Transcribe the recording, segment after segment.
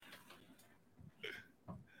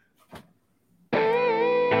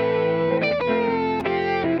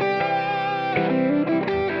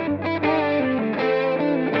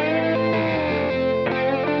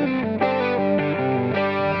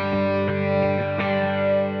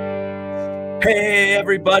Hey,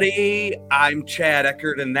 everybody. I'm Chad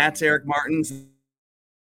Eckert, and that's Eric Martins.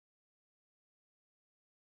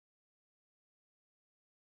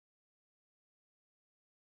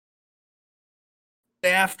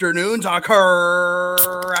 Afternoons are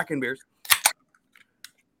cracking beers.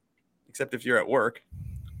 Except if you're at work.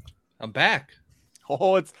 I'm back.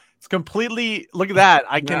 Oh, it's completely. Look at that.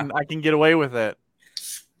 I can get away with it.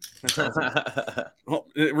 Well,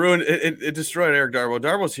 it ruined it. It destroyed Eric Darbo.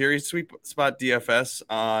 Darbo's here. He's Sweet Spot DFS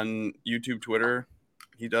on YouTube, Twitter.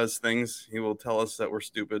 He does things. He will tell us that we're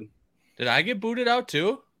stupid. Did I get booted out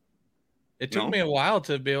too? It took No. me a while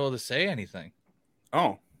to be able to say anything.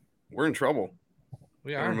 Oh, we're in trouble.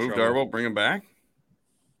 We are remove Darbo, bring him back.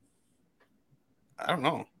 I don't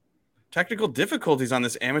know. Technical difficulties on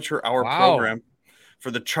this amateur hour program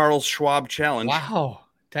for the Charles Schwab Challenge. Wow,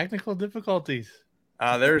 technical difficulties.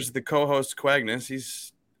 There's the co-host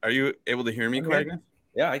Quagnus. Are you able to hear me, Quagnus?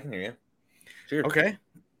 Yeah, I can hear you. Sure. Okay.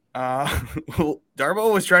 Well,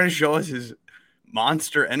 Darbo was trying to show us his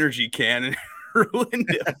Monster Energy can and ruined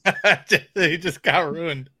it. He just got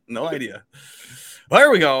ruined. No idea. Well, there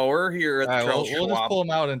we go. We're here at the Charles Schwab. We'll just pull him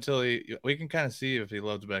out until we can kind of see if he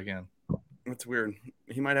loads back in. That's weird.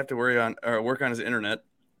 He might have to work on his internet.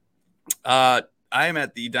 I am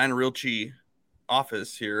at the Edina Realty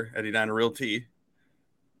office here at Edina Realty.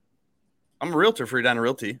 I'm a realtor for Edina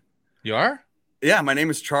Realty. You are? Yeah, my name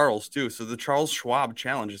is Charles too. So the Charles Schwab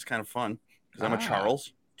Challenge is kind of fun because I'm a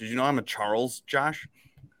Charles. Did you know I'm a Charles, Josh?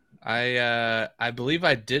 I believe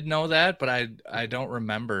I did know that, but I don't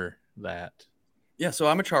remember that. Yeah, so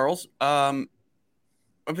I'm a Charles.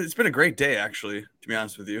 It's been a great day, actually, to be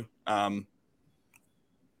honest with you.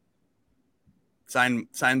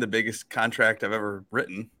 Signed the biggest contract I've ever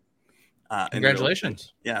written.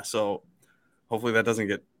 Congratulations. Yeah, so hopefully that doesn't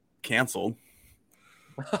get canceled.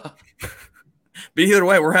 But either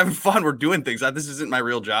way, we're having fun. We're doing things. This isn't my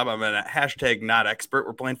real job. I'm a hashtag not expert.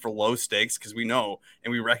 We're playing for low stakes because we know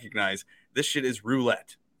and we recognize this shit is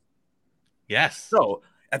roulette. Yes. So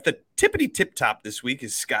at the tippity tip top this week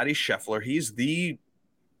is Scotty Scheffler. He's the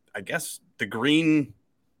green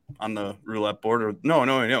on the roulette board. Or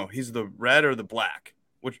no. He's the red or the black.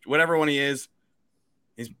 Whatever one he is.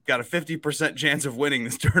 He's got a 50% chance of winning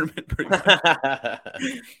this tournament pretty much. At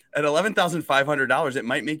 $11,500, it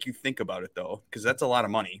might make you think about it, though, because that's a lot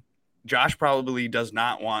of money. Josh probably does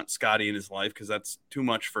not want Scotty in his life because that's too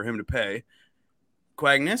much for him to pay.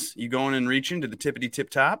 Quagnus, you going and reaching to the tippity tip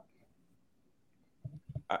top?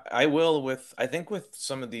 I will I think with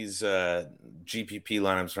some of these GPP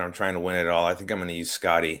lineups where I'm trying to win it all, I think I'm going to use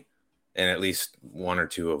Scotty in at least one or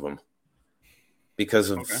two of them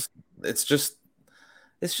because of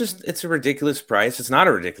it's a ridiculous price. It's not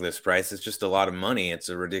a ridiculous price. It's just a lot of money. It's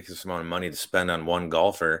a ridiculous amount of money to spend on one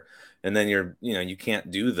golfer. And then you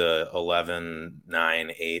can't do the 11,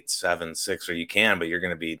 9, 8, 7, 6, or you can, but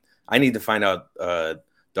I need to find out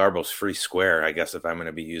Darbo's free square, I guess, if I'm going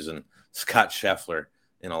to be using Scott Scheffler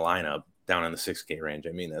in a lineup down in the 6K range.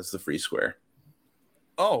 I mean, that's the free square.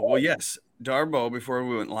 Oh, well, yes. Darbo, before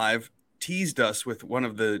we went live, teased us with one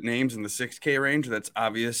of the names in the 6K range that's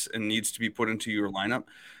obvious and needs to be put into your lineup.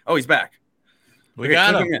 Oh, he's back. We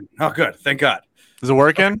got him. Oh, good. Thank God. Is it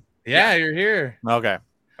working? Okay. Yeah, you're here. Okay.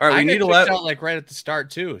 All right, we need 11 out like right at the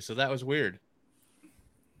start too, so that was weird.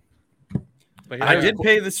 But I did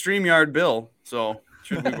pay the StreamYard bill, so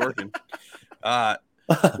should be working.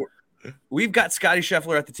 We've got Scotty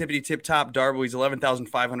Scheffler at the tippity tip top. Darbo, he's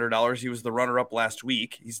 $11,500. He was the runner-up last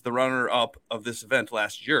week. He's the runner-up of this event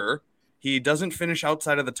last year. He doesn't finish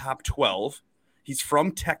outside of the top 12. He's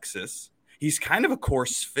from Texas. He's kind of a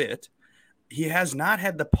course fit. He has not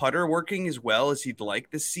had the putter working as well as he'd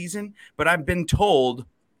like this season, but I've been told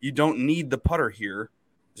you don't need the putter here.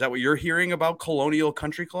 Is that what you're hearing about Colonial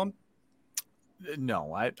Country Club?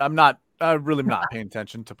 No, I'm not. I really am not paying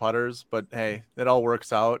attention to putters, but hey, it all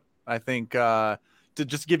works out. I think to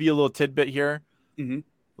just give you a little tidbit here,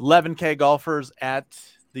 11K golfers at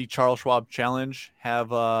the Charles Schwab Challenge have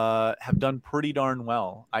done pretty darn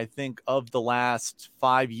well. I think of the last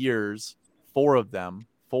 5 years, four of those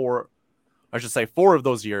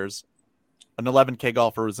years, an 11K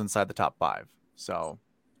golfer was inside the top 5. So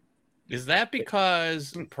is that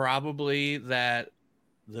because probably that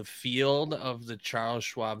the field of the Charles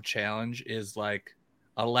Schwab Challenge is like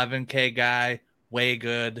 11K guy, way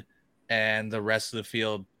good, and the rest of the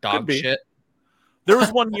field dog shit? There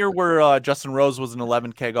was one year where Justin Rose was an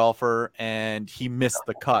 11K golfer and he missed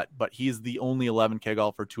the cut, but he's the only 11K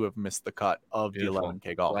golfer to have missed the cut of the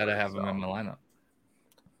 11K golfer. Glad I have him in the lineup.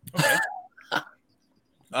 Okay.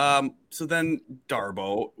 So then,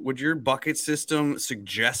 Darbo, would your bucket system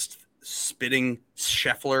suggest spitting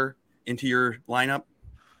Scheffler into your lineup?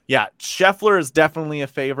 Yeah, Scheffler is definitely a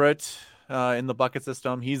favorite in the bucket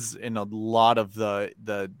system. He's in a lot of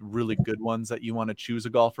the really good ones that you want to choose a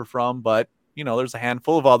golfer from, but there's a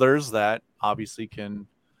handful of others that obviously can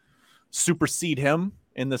supersede him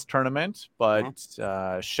in this tournament. But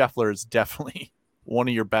Scheffler is definitely one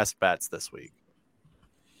of your best bets this week.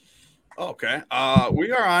 Okay.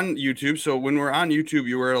 We are on YouTube. So when we're on YouTube,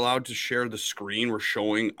 you were allowed to share the screen. We're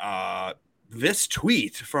showing this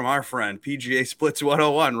tweet from our friend PGA Splits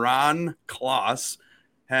 101. Ron Kloss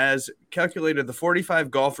has calculated the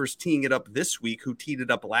 45 golfers teeing it up this week who teed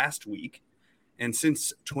it up last week. And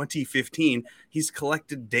since 2015, he's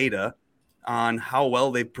collected data on how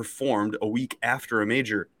well they performed a week after a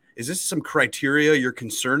major. Is this some criteria you're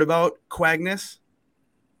concerned about, Quagness?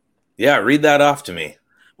 Yeah, read that off to me.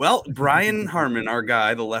 Well, Brian Harmon, our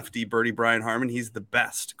guy, the lefty birdie Brian Harmon, he's the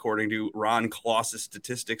best, according to Ron Kloss's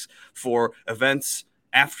statistics for events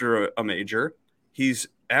after a major. He's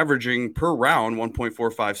averaging per round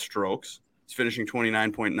 1.45 strokes. He's finishing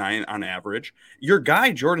 29.9 on average. Your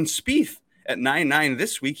guy, Jordan Spieth, at 9.9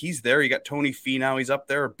 this week, he's there. You got Tony Finau, he's up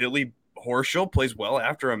there. Billy Horschel plays well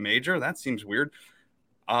after a major. That seems weird.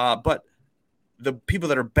 But the people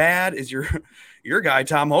that are bad is your guy,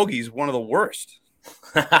 Tom Hoagie, is one of the worst.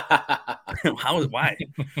 Why?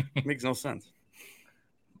 It makes no sense.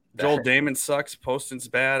 Joel Damon sucks. Poston's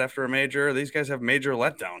bad after a major. These guys have major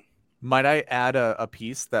letdown. Might I add a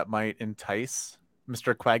piece that might entice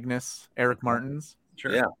Mr. Quagness, Eric Martins?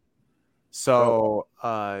 Sure. Yeah. So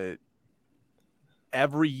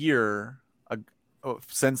every year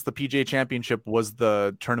since the PGA Championship was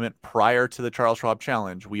the tournament prior to the Charles Schwab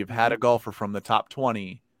Challenge, we have had a golfer from the top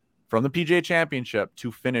 20 from the PGA Championship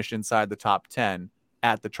to finish inside the top 10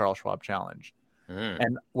 at the Charles Schwab Challenge.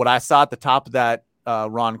 And what I saw at the top of that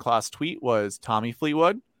Ron Kloss tweet was Tommy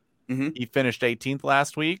Fleetwood. He finished 18th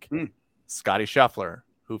last week. Scotty Scheffler,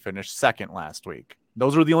 who finished second last week.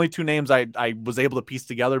 Those were the only two names I was able to piece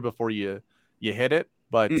together before you hit it.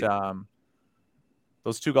 But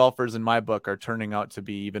those two golfers in my book are turning out to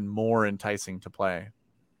be even more enticing to play.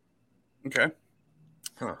 Okay.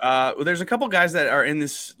 There's a couple guys that are in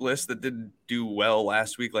this list that didn't do well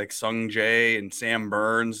last week, like Sung Jae and Sam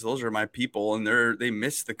Burns. Those are my people, and they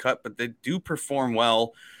missed the cut, but they do perform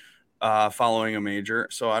well following a major.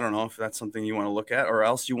 So I don't know if that's something you want to look at, or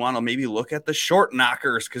else you want to maybe look at the short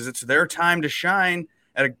knockers because it's their time to shine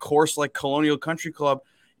at a course like Colonial Country Club.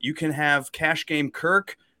 You can have Cash Game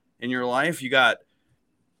Kirk in your life. You got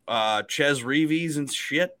Ches Reeves and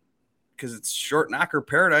shit because it's short knocker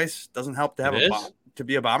paradise. Doesn't help to have to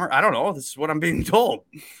be a bomber. I don't know. This is what I'm being told.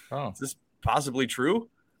 Oh, is this possibly true?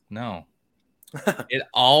 No.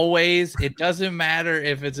 It doesn't matter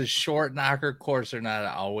if it's a short knocker course or not.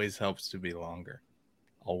 It always helps to be longer.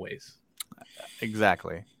 Always.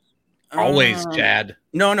 Exactly. Always, Chad.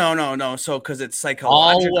 No. So, because it's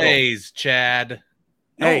psychological. Always, Chad.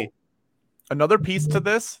 No. Hey, another piece to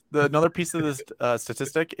this. Another piece of this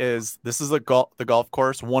statistic is this is the golf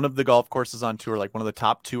course. One of the golf courses on tour, like one of the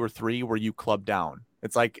top 2 or 3, where you club down.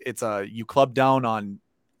 It's like you club down on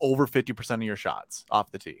over 50% of your shots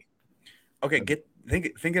off the tee. Okay,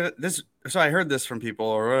 think of this. So I heard this from people,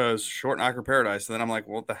 or short knocker paradise. And then I'm like,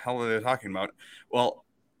 well, what the hell are they talking about? Well,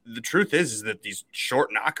 the truth is that these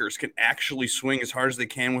short knockers can actually swing as hard as they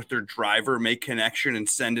can with their driver, make connection, and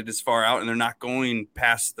send it as far out, and they're not going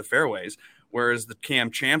past the fairways. Whereas the Cam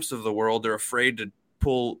Champs of the world, they're afraid to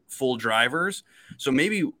pull full drivers. So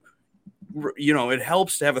maybe, it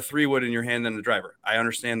helps to have a 3-wood in your hand than a driver. I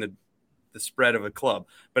understand the spread of a club.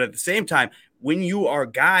 But at the same time, when you are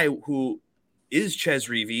a guy who is Ches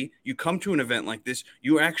Reeve, you come to an event like this,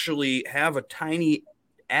 you actually have a tiny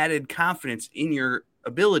added confidence in your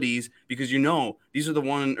abilities because this is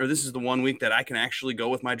the 1 week that I can actually go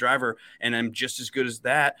with my driver and I'm just as good as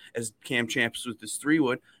Cam Champs with this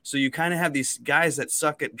 3-wood. So you kind of have these guys that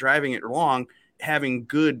suck at driving it long having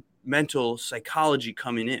good mental psychology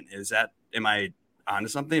coming in. Am I onto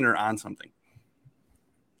something or on something?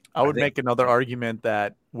 I would make another argument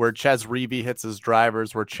that where Ches Reeve hits his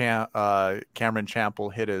drivers, where Cameron Champ will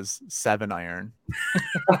hit his 7-iron.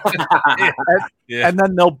 And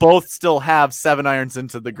then they'll both still have 7-irons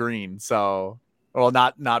into the green. So, well,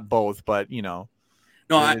 not both, but No,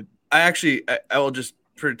 I will just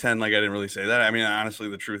pretend like I didn't really say that. I mean, honestly,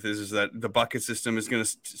 the truth is that the bucket system is going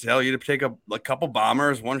to tell you to take a couple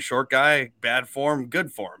bombers, one short guy, bad form,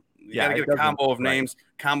 good form. You got to get a combo of names,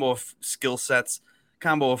 combo of skill sets,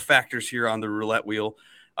 combo of factors here on the roulette wheel.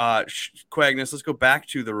 Quagness, let's go back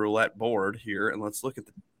to the roulette board here and let's look at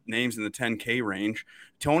the names in the 10K range.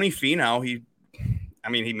 Tony Finau, he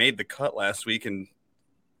made the cut last week and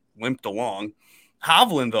limped along.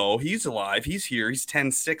 Hovland, though, he's alive. He's here. He's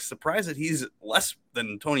 10-6. Surprised that he's less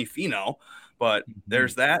than Tony Finau. But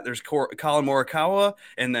there's that. There's Colin Morikawa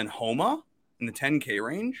and then Homa in the 10K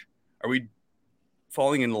range. Are we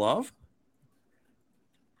falling in love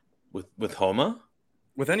with Homa?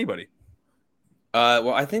 With anybody?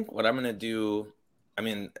 Well, I think what I'm going to do, I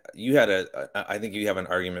mean, I think you have an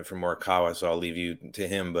argument for Morikawa, so I'll leave you to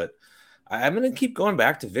him. But I'm going to keep going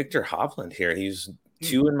back to Victor Hovland here. He's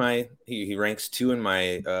two in my, he ranks 2 in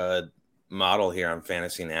my model here on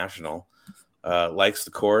Fantasy National. Likes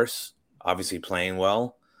the course, obviously playing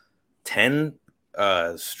well. 10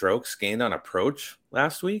 strokes gained on approach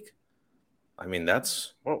last week. I mean,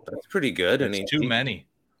 that's pretty good. That's too many.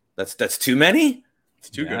 That's too many. It's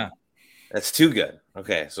too good. That's too good.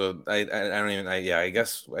 Okay, so I don't even. I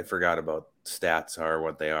guess I forgot about stats are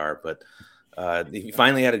what they are, but he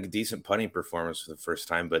finally had a decent putting performance for the first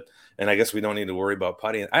time. And I guess we don't need to worry about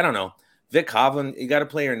putting. I don't know. Vic Hovland, you got to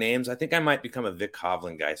play your names. I think I might become a Vic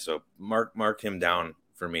Hovland guy. So mark him down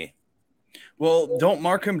for me. Well, don't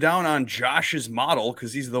mark him down on Josh's model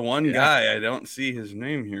because he's the one guy I don't see his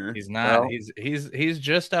name here. He's not. Well, he's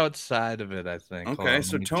just outside of it, I think. Okay,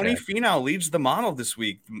 so Tony Finau leads the model this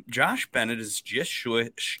week. Josh Bennett is just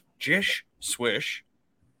swish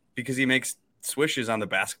because he makes swishes on the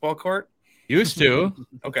basketball court. Used to.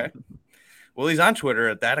 Okay. Well, he's on Twitter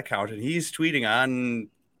at that account, and he's tweeting on.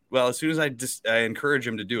 Well, as soon as I encourage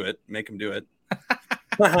him to do it, make him do it.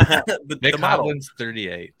 Vic Hovland's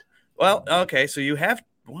 38. Well, okay, so you have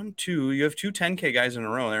two 10K guys in a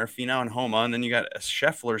row there, Finau and Homa, and then you got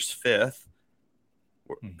Scheffler's 5th.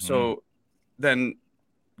 Mm-hmm. So then,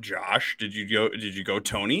 Josh, did you go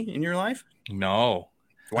Tony in your life? No.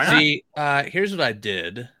 Why not? See, here's what I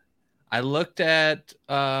did. I looked at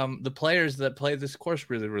the players that play this course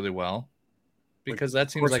really, really well, because that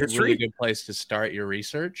seems like a really good place to start your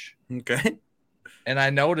research. Okay. And I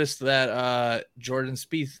noticed that Jordan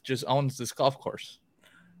Spieth just owns this golf course.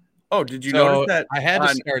 Oh, did you notice that? I had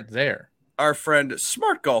to start there. Our friend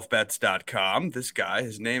smartgolfbets.com, this guy,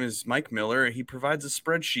 his name is Mike Miller. He provides a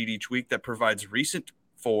spreadsheet each week that provides recent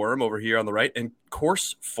form over here on the right and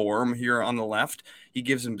course form here on the left. He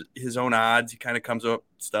gives him his own odds. He kind of comes up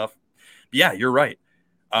with stuff. But yeah, you're right.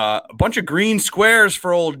 A bunch of green squares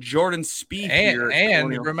for old Jordan Spieth here.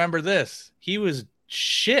 And remember this. He was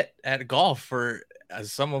shit at golf for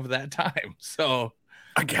some of that time. So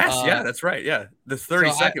I guess, yeah, that's right. Yeah, the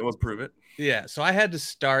 30-second would prove it. Yeah, so I had to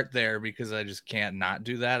start there because I just can't not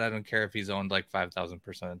do that. I don't care if he's owned like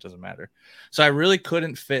 5,000%. It doesn't matter. So I really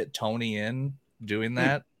couldn't fit Tony in doing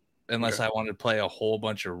that unless I wanted to play a whole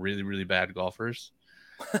bunch of really, really bad golfers.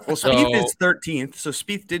 Well, Spieth is 13th, so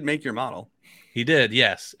Spieth did make your model. He did,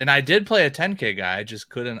 yes. And I did play a 10K guy. I just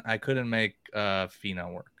couldn't make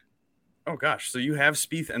Finau work. Oh, gosh. So you have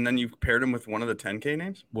Spieth, and then you paired him with one of the 10K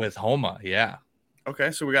names? With Homa, yeah.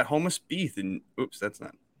 Okay, so we got Homa Spieth, and oops, that's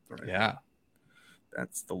not right. Yeah,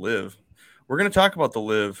 that's the Live. We're gonna talk about the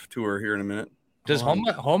Live tour here in a minute. Does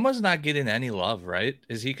Homa's not getting any love, right?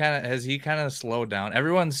 Has he kind of slowed down?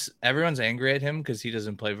 Everyone's angry at him because he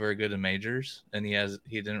doesn't play very good in majors, and he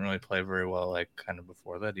didn't really play very well like kind of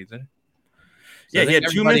before that either. So yeah, he had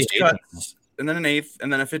 2 missed cuts, and then an 8th,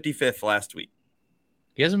 and then a 55th last week.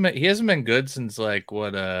 He hasn't been good since like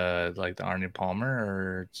the Arnie Palmer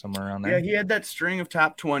or somewhere around there. Yeah, he had that string of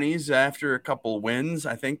top 20s after a couple wins.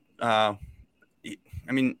 I think. I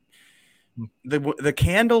mean, the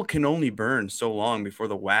candle can only burn so long before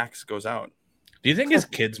the wax goes out. Do you think his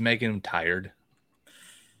kids making him tired?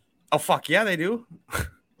 Oh fuck yeah, they do.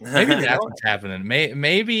 Maybe that's what's happening.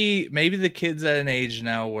 Maybe the kid's at an age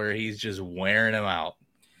now where he's just wearing him out.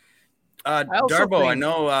 Darbo, I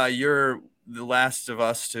know you're the last of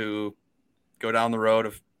us to go down the road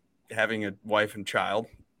of having a wife and child.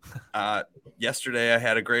 Yesterday I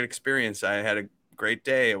had a great experience. I had a great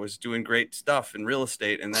day. I was doing great stuff in real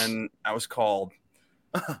estate, and then I was called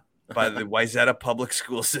by the Wayzata public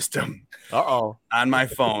school system on my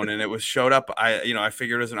phone, and it was showed up. I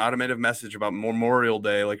figured it was an automated message about Memorial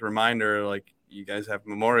Day, like reminder, like you guys have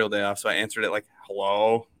Memorial Day off. So I answered it like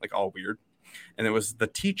hello, like all weird. And it was the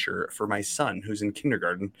teacher for my son who's in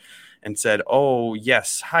kindergarten and said, "Oh,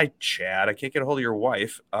 yes. Hi, Chad. I can't get a hold of your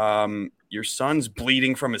wife. Your son's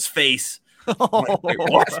bleeding from his face." Like, wait,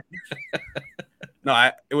 what?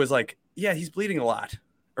 No, it was like, yeah, he's bleeding a lot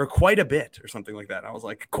or quite a bit or something like that. I was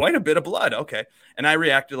like, quite a bit of blood. Okay. And I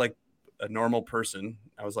reacted like a normal person.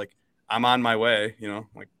 I was like, I'm on my way,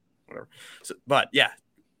 like whatever. So, but yeah,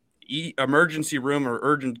 emergency room or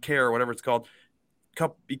urgent care or whatever it's called.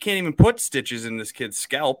 You can't even put stitches in this kid's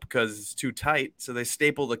scalp because it's too tight. So they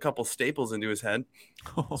stapled a couple staples into his head.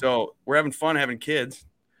 So we're having fun having kids.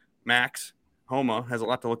 Max, Homa has a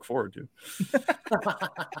lot to look forward to.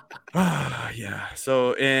 Yeah.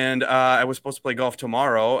 So, and I was supposed to play golf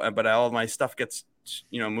tomorrow, but all of my stuff gets,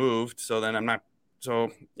 moved. So then I'm not.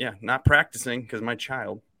 So yeah, not practicing because my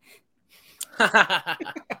child.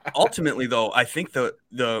 Ultimately, though, I think the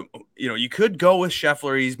you could go with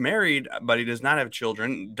Scheffler. He's married, but he does not have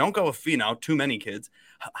children. Don't go with Finau. Too many kids.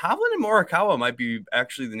 Hovland and Morikawa might be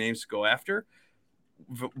actually the names to go after.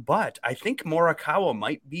 But I think Morikawa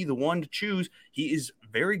might be the one to choose. He is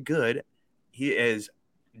very good. He is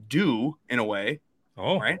due in a way.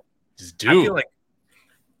 Oh, right. He's due. I feel like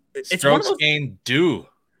it's one of those gained due.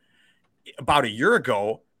 About a year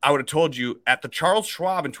ago, I would have told you at the Charles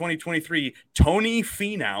Schwab in 2023, Tony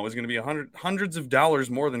Finau is going to be hundreds of dollars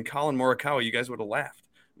more than Colin Morikawa. You guys would have laughed.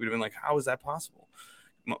 We'd have been like, how is that possible?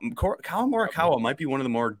 Colin Morikawa might be one of the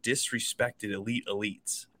more disrespected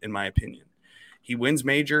elites, in my opinion. He wins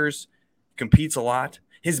majors, competes a lot.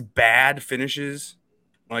 His bad finishes,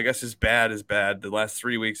 well, I guess his bad is bad. The last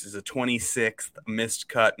 3 weeks is a 26th, a missed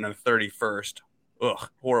cut, and a 31st. Ugh,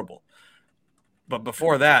 horrible. But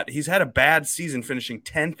before that, he's had a bad season, finishing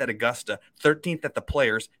 10th at Augusta, 13th at the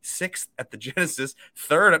Players, 6th at the Genesis,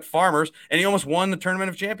 3rd at Farmers, and he almost won the Tournament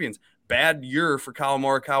of Champions. Bad year for Colin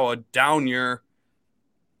Morikawa, down year.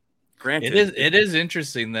 Granted, it is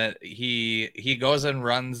interesting that he goes and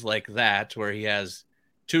runs like that, where he has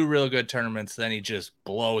 2 real good tournaments, then he just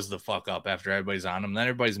blows the fuck up after everybody's on him. Then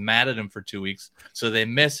everybody's mad at him for 2 weeks, so they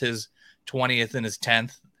miss his 20th and his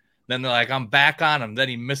 10th. Then they're like, I'm back on him. Then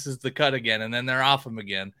he misses the cut again, and then they're off him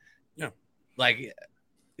again. Yeah, like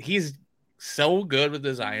he's so good with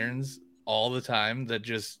his irons all the time that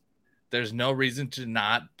just there's no reason to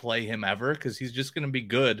not play him ever, because he's just going to be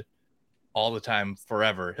good all the time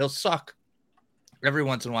forever. He'll suck every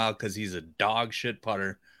once in a while because he's a dog shit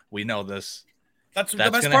putter. We know this. That's the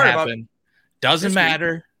best part happen. About doesn't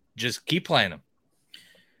matter. Just keep playing him.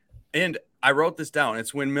 And I wrote this down.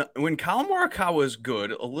 It's when Colin Morikawa is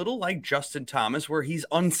good, a little like Justin Thomas, where he's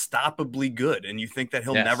unstoppably good, and you think that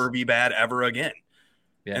he'll never be bad ever again.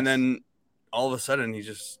 Yes. And then all of a sudden he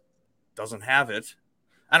just doesn't have it.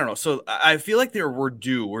 I don't know. So I feel like we're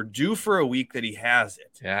due. We're due for a week that he has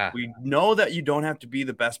it. Yeah. We know that you don't have to be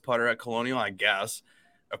the best putter at Colonial, I guess,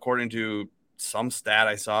 according to some stat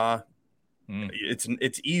I saw.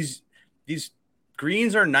 It's easy. These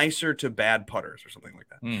greens are nicer to bad putters or something like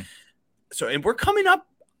that. So, and we're coming up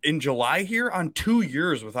in July here on 2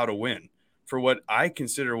 years without a win for what I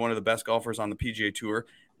consider one of the best golfers on the PGA Tour.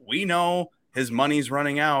 We know his money's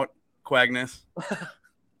running out, Quagness.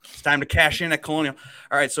 It's time to cash in at Colonial.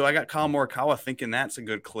 All right, so I got Colin Morikawa thinking that's a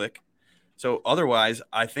good click. So otherwise,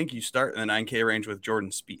 I think you start in the 9K range with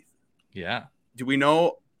Jordan Spieth. Yeah. Do we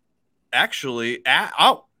know actually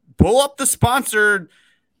pull up the sponsored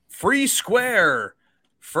free square.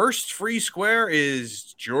 First free square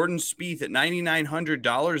is Jordan Spieth at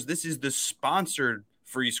 $9,900. This is the sponsored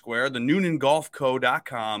free square, the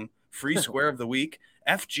NoonanGolfCo.com free square of the week.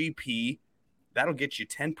 FGP, that'll get you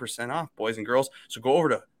 10% off, boys and girls. So go over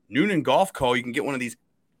to Noonan Golf Co. You can get one of these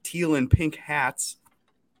teal and pink hats.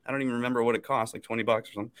 I don't even remember what it costs, like $20 or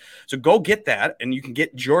something. So go get that, and you can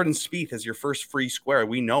get Jordan Spieth as your first free square.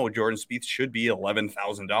 We know Jordan Spieth should be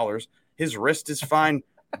 $11,000. His wrist is fine.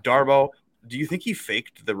 Darbo, do you think he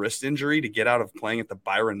faked the wrist injury to get out of playing at the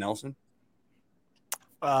Byron Nelson?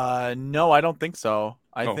 No, I don't think so.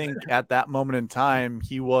 I think at that moment in time,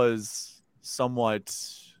 he was somewhat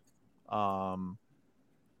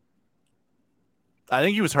I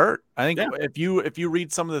think he was hurt. I think if you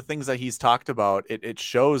read some of the things that he's talked about, it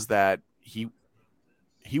shows that he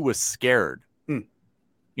was scared. You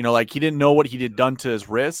know, like he didn't know what he had done to his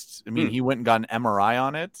wrist. I mean, he went and got an MRI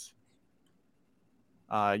on it.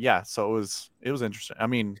 So it was interesting. I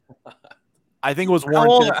mean, I think it was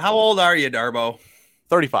warranted. How old are you, Darbo?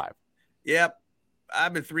 35. Yep.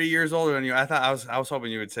 I've been 3 years older than you. I thought I was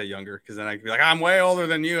hoping you would say younger, because then I could be like, I'm way older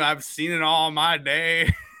than you. I've seen it all my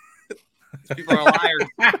day. People are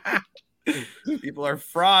liars. People are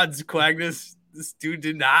frauds, Quagness. This dude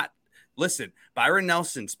did not. Listen, Byron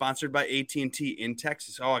Nelson, sponsored by AT&T in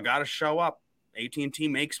Texas. Oh, I got to show up. AT&T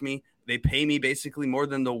makes me. They pay me basically more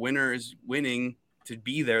than the winner is winning to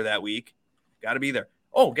be there that week. Got to be there.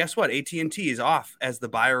 Oh, guess what? AT&T is off as the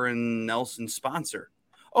Byron Nelson sponsor.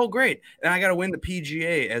 Oh, great. And I got to win the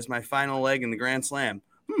PGA as my final leg in the Grand Slam.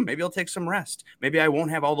 Maybe I'll take some rest. Maybe I won't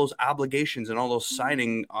have all those obligations and all those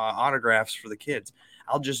signing autographs for the kids.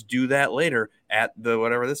 I'll just do that later at the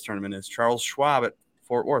whatever this tournament is, Charles Schwab at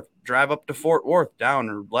Fort Worth. Drive up to Fort Worth, down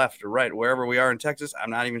or left or right, wherever we are in Texas. I'm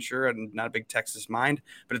not even sure. I'm not a big Texas mind.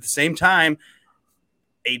 But at the same time,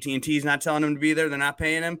 AT&T is not telling him to be there. They're not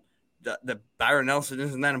paying him. The Byron Nelson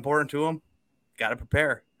isn't that important to him. got to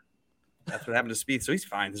prepare. That's what happened to Spieth. So he's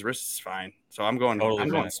fine. His wrist is fine. So I'm going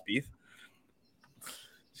Spieth.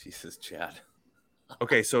 Jesus, Chad.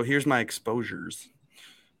 Okay, so here's my exposures.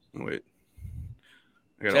 Oh, wait.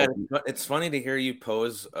 Chad, it's funny to hear you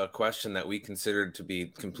pose a question that we considered to be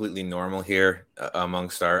completely normal here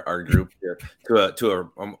amongst our group here to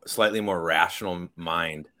a slightly more rational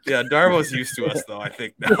mind. Yeah, Darbo's used to us, though, I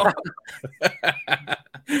think, now.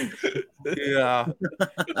 Yeah.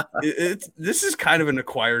 This is kind of an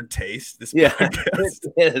acquired taste, this podcast.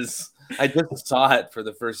 It is. I just saw it for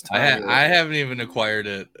the first time. I haven't even acquired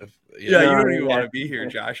it. You don't even want to be here,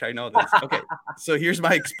 Josh. I know this. Okay, so here's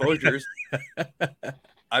my exposures.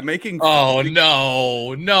 I'm making. Oh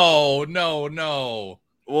no!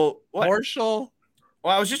 Well, what? Horschel?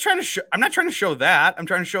 Well, I was just trying to show. I'm not trying to show that. I'm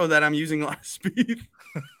trying to show that I'm using a lot of speed.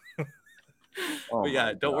 But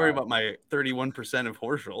yeah, don't worry about my 31% of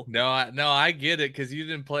Horschel. No, I get it because you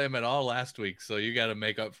didn't play him at all last week, so you got to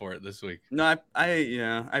make up for it this week. No,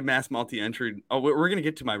 I mass multi-entry. Oh, we're gonna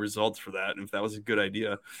get to my results for that, and if that was a good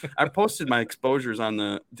idea. I posted my exposures on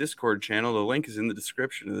the Discord channel. The link is in the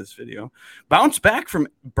description of this video. Bounce back from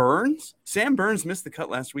Burns. Sam Burns missed the cut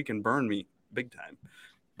last week and burned me big time.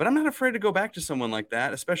 But I'm not afraid to go back to someone like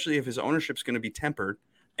that, especially if his ownership's going to be tempered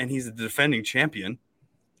and he's the defending champion.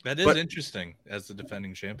 That is interesting as the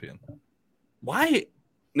defending champion. Why?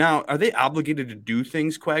 Now, are they obligated to do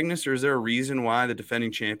things, Quagnus, or is there a reason why the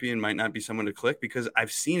defending champion might not be someone to click? Because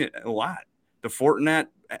I've seen it a lot. The Fortinet,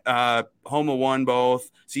 Homa won both.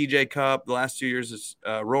 CJ Cup, the last 2 years,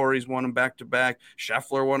 Rory's won them back-to-back.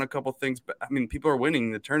 Scheffler won a couple things. But I mean, people are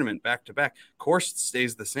winning the tournament back-to-back. Course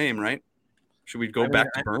stays the same, right? Should we go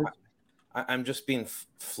back to Burns? I'm just being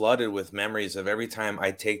flooded with memories of every time I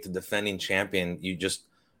take the defending champion, you just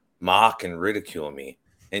mock and ridicule me.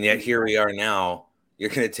 And yet here we are now.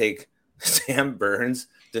 You're going to take Sam Burns,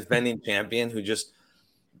 defending champion, who just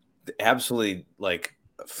absolutely like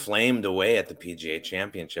flamed away at the PGA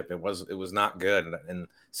Championship. It was not good. And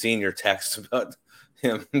seeing your text about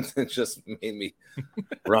him it just made me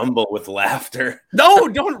rumble with laughter. No,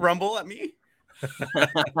 don't rumble at me.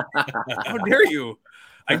 How dare you?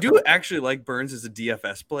 I do actually like Burns as a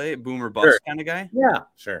DFS play, boomer bust kind of guy. Yeah,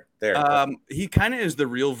 sure. He kind of is the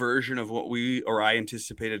real version of what I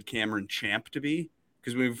anticipated Cameron Champ to be.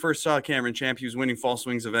 Because when we first saw Cameron Champ, he was winning fall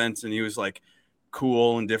swings events and he was like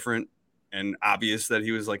cool and different and obvious that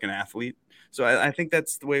he was like an athlete. So I think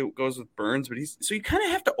that's the way it goes with Burns. But so you kind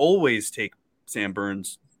of have to always take Sam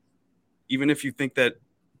Burns, even if you think that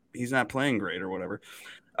he's not playing great or whatever.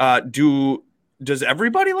 Does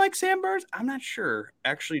everybody like Sam Burns? I'm not sure.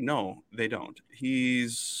 Actually, no, they don't.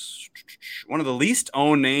 He's one of the least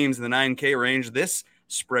owned names in the 9K range. This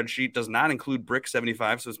spreadsheet does not include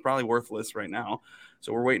Brick75, so it's probably worthless right now.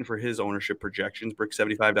 So we're waiting for his ownership projections,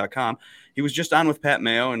 brick75.com. He was just on with Pat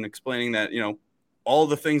Mayo and explaining that, all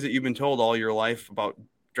the things that you've been told all your life about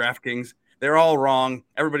DraftKings, they're all wrong.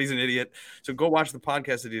 Everybody's an idiot. So go watch the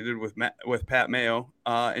podcast that he did with Pat Mayo,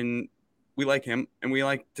 and we like him, and we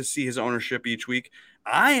like to see his ownership each week.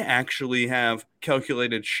 I actually have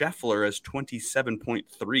calculated Scheffler as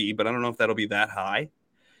 27.3, but I don't know if that'll be that high.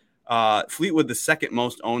 Fleetwood, the second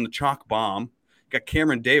most owned, the chalk bomb. Got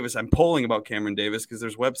Cameron Davis. I'm polling about Cameron Davis because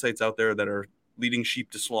there's websites out there that are leading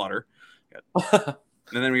sheep to slaughter. And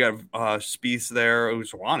then we got Spieth there,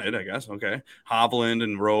 who's wanted, I guess. Okay. Hovland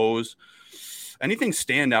and Rose. Anything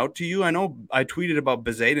stand out to you? I know I tweeted about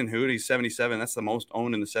Bezadenhout. He's 77. That's the most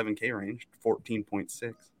owned in the 7K range,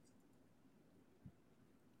 14.6.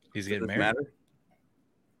 He's getting married. Matter?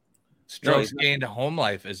 Strokes gained home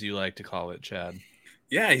life, as you like to call it, Chad.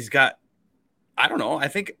 Yeah, he's got, I don't know. I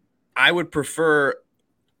think I would prefer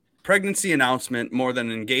pregnancy announcement more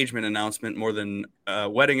than engagement announcement, more than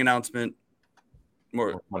wedding announcement,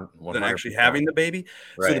 more than actually having the baby.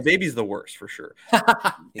 Right. So the baby's the worst for sure.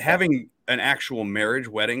 Having an actual marriage,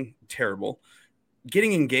 wedding, terrible.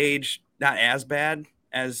 Getting engaged, not as bad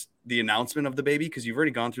as the announcement of the baby because you've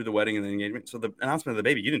already gone through the wedding and the engagement. So the announcement of the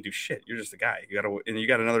baby, you didn't do shit. You're just a guy. You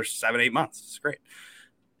got another 7-8 months. It's great.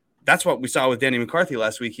 That's what we saw with Danny McCarthy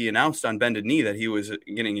last week. He announced on Bended Knee that he was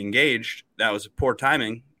getting engaged. That was poor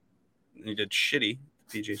timing. He did shitty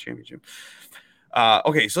PGA Championship.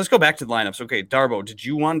 Okay, so let's go back to the lineups. Okay, Darbo, did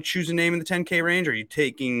you want to choose a name in the 10K range? Are you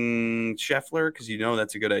taking Scheffler because you know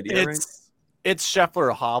that's a good idea? It's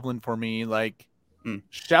Scheffler or Hovland for me. Like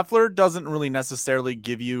Scheffler doesn't really necessarily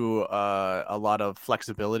give you a lot of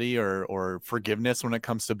flexibility or forgiveness when it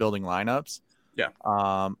comes to building lineups. Yeah.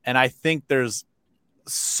 And I think there's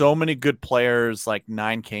so many good players like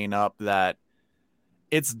 9K and up that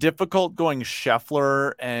it's difficult going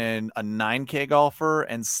Scheffler and a 9K golfer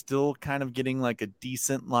and still kind of getting like a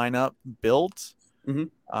decent lineup built.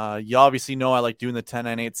 Mm-hmm. You obviously know I like doing the 10,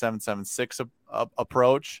 9, 8, 7, 7, 6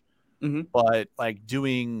 approach, but like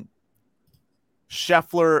doing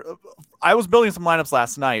Scheffler. I was building some lineups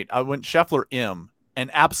last night. I went Scheffler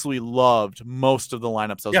and absolutely loved most of the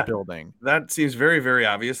lineups I was building. That seems very, very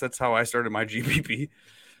obvious. That's how I started my GPP.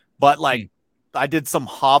 But like, I did some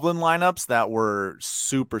Hovland lineups that were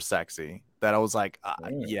super sexy. That I was like, Sexy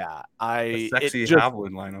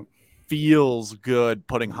Hovland lineup feels good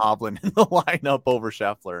putting Hovland in the lineup over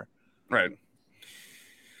Scheffler. Right.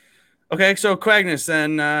 Okay, so Quagnus,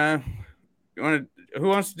 then who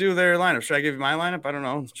wants to do their lineup? Should I give you my lineup? I don't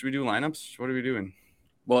know. Should we do lineups? What are we doing?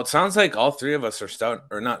 Well, it sounds like all three of us are starting,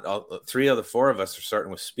 or not all three of the four of us are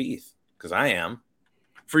starting with Spieth, because I am.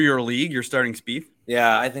 For your league, you're starting Spieth?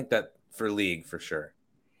 Yeah, I think that for league, for sure.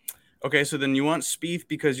 Okay, so then you want Spieth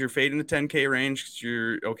because you're fading the 10K range because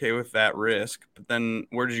you're okay with that risk. But then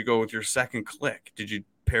where did you go with your second click? Did you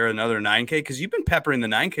pair another 9K? Because you've been peppering the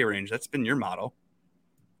 9K range. That's been your motto.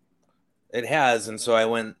 It has, and so I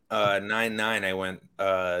went 9-9. I went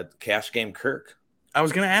Cash Game Kirk. I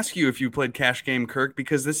was going to ask you if you played Cash Game Kirk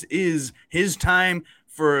because this is his time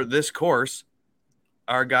for this course.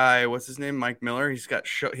 Our guy, what's his name? Mike Miller.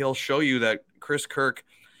 He'll show you that Chris Kirk,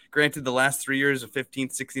 granted the last 3 years of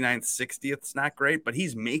 15th, 69th, 60th, it's not great, but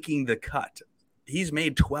he's making the cut. He's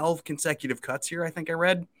made 12 consecutive cuts here, I think I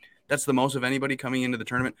read. That's the most of anybody coming into the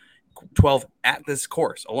tournament. 12 at this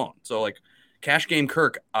course alone. So, like, Cash Game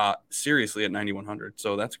Kirk, seriously at 9,100.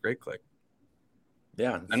 So that's a great click.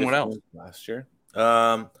 Yeah. And what else? Last year.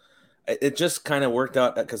 It just kind of worked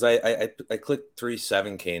out because I clicked 3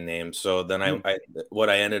 7K names. So then I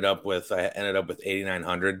ended up with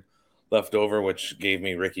 8,900 left over, which gave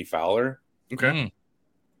me Ricky Fowler. Okay.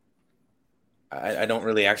 I don't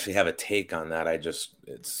really actually have a take on that.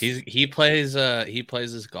 He plays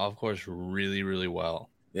this golf course really, really well.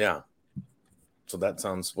 Yeah. So that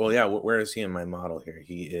sounds well. Yeah. Where is he in my model here?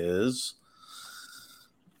 He is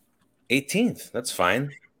 18th. That's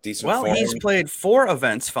fine. Decent. Well, form. he's played 4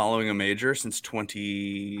 events following a major since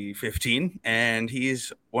 2015, and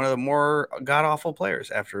he's one of the more god-awful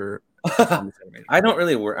players after. I'm not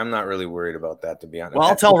really worried about that, to be honest. Well,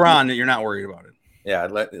 I'll tell Ron that you're not worried about it. Yeah,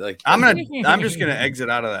 I'm just gonna exit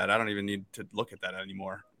out of that. I don't even need to look at that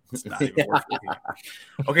anymore. It's not even worth looking at.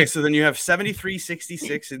 Okay, so then you have 73,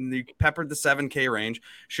 66, and you peppered the 7K range.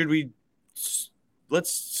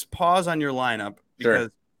 Let's pause on your lineup because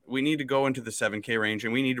we need to go into the 7K range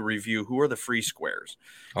and we need to review who are the free squares.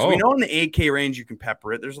 So we know in the 8K range you can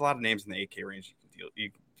pepper it. There's a lot of names in the 8K range you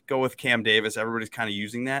can go with. Cam Davis. Everybody's kind of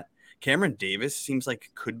using that. Cameron Davis seems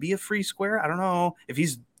like could be a free square. I don't know if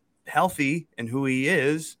he's healthy and who he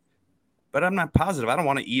is, but I'm not positive. I don't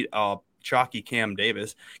want to eat a chalky Cam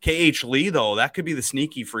Davis. KH Lee, though, that could be the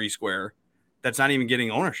sneaky free square that's not even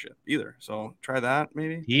getting ownership either. So try that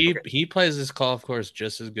maybe. He plays this golf course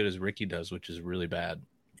just as good as Ricky does, which is really bad.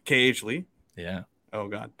 KH Lee? Yeah. Oh,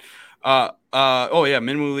 God.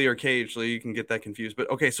 Minwoo Lee or KH Lee. You can get that confused. But,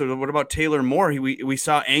 okay, so what about Taylor Moore? We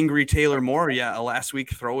saw angry Taylor Moore, last week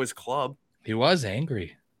throw his club. He was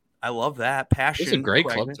angry. I love that. Passion. It's a great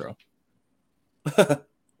club throw.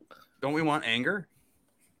 Don't we want anger?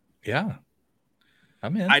 Yeah.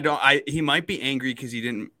 I'm in. He might be angry because he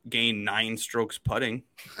didn't gain 9 strokes putting.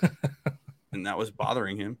 And that was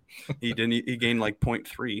bothering him. He gained like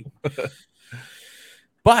 0.3.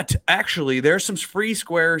 But actually, there's some free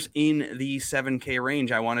squares in the 7K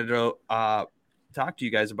range. I wanted to talk to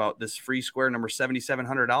you guys about this free square number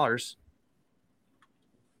 $7,700.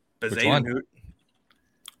 Bezadenhout.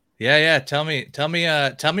 Yeah. Tell me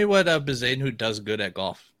what Bezadenhout does good at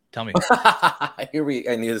golf. Tell me. I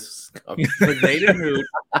knew this was coming. Bezadenhout.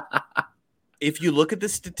 If you look at the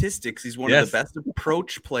statistics, he's one of the best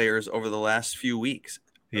approach players over the last few weeks.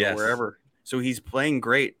 Yes. Wherever. So he's playing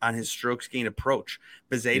great on his strokes gain approach.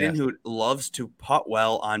 Bezadenhout loves to putt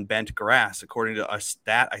well on bent grass, according to a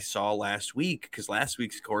stat I saw last week, because last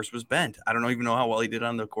week's course was bent. I don't even know how well he did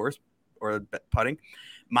on the course or putting.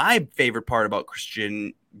 My favorite part about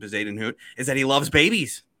Christian Bezadenhout is that he loves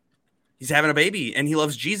babies. He's having a baby, and he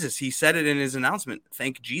loves Jesus. He said it in his announcement.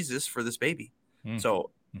 Thank Jesus for this baby. So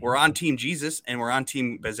we're on Team Jesus, and we're on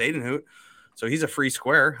Team Bezadenhout. So he's a free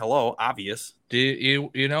square. Hello, obvious. Do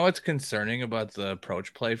you know what's concerning about the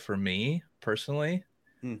approach play for me personally?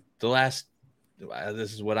 This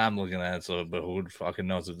is what I'm looking at. So, but who fucking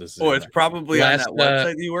knows if this is? Oh, it's probably on that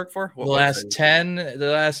website that you work for. The last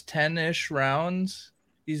 10-ish rounds,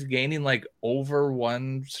 he's gaining like over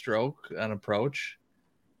 1 stroke on approach,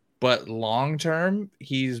 but long term,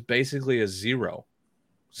 he's basically a 0.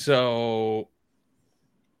 So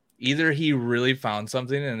either he really found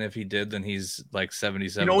something, and if he did, then he's like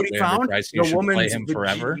 77. You know what he found? You should play him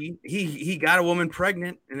forever. He got a woman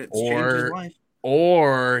pregnant, and it's changed his life.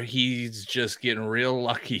 Or he's just getting real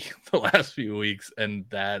lucky the last few weeks, and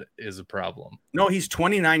that is a problem. No, he's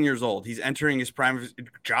 29 years old. He's entering his prime.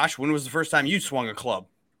 Josh, when was the first time you swung a club?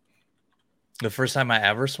 The first time I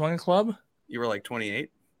ever swung a club? You were like 28?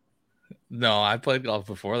 No, I played golf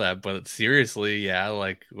before that, but seriously, yeah,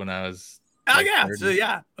 like when I was... Oh, yeah. 30. So,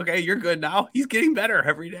 yeah. Okay, you're good now. He's getting better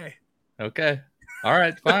every day. Okay. All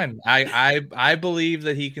right, fine. I believe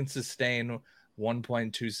that he can sustain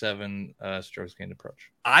 1.27 strokes gained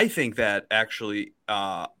approach. I think that actually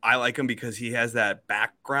I like him because he has that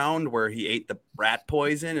background where he ate the rat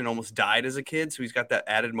poison and almost died as a kid. So he's got that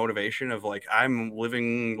added motivation of like, I'm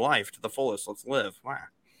living life to the fullest. Let's live. Wow.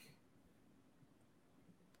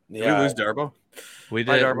 Yeah. Did we lose Darbo? We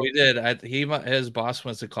did. Darbo? We did. His boss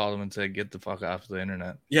must have called him and said, "Get the fuck off the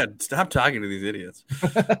internet." Yeah, stop talking to these idiots.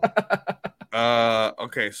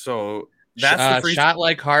 Okay, so that's the free shot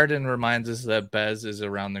like Harden reminds us that Bez is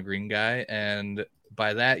around the green guy, and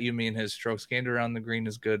by that you mean his strokes gained around the green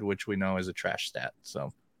is good, which we know is a trash stat.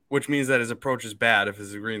 So, which means that his approach is bad if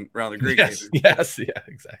his green around the green. Yes, yes, yeah,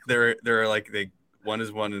 exactly. They're like one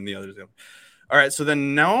is one and the other is the other. All right, so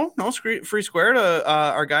then no free square to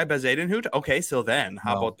our guy Bez Adenhout. Okay, so then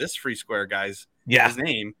how about this free square, guys? Yeah, his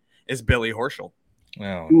name is Billy Horschel.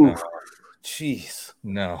 Oh, no. Jeez.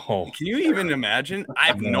 No. Can you even imagine? I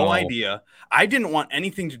have no idea. I didn't want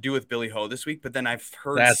anything to do with Billy Ho this week, but then I've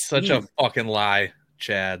heard that's such a fucking lie,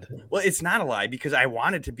 Chad. Well, it's not a lie because I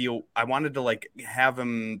wanted to like have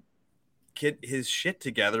him get his shit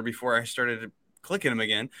together before I started clicking him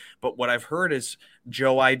again. But what I've heard is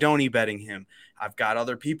Joe Idoni betting him. I've got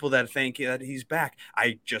other people that think that he's back.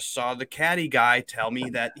 I just saw the caddy guy tell me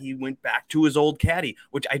that he went back to his old caddy,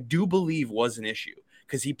 which I do believe was an issue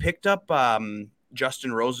because he picked up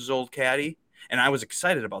Justin Rose's old caddy, and I was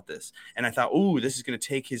excited about this. And I thought, ooh, this is going to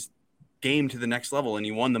take his game to the next level. And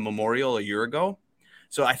he won the Memorial a year ago.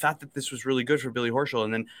 So I thought that this was really good for Billy Horschel.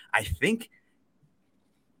 And then I think,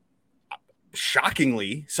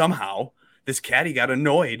 shockingly, somehow, this caddy got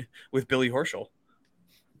annoyed with Billy Horschel.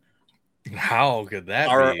 How could that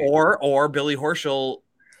be? Or Billy Horschel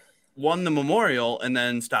won the Memorial and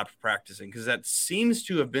then stopped practicing, because that seems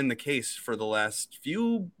to have been the case for the last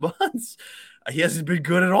few months. He hasn't been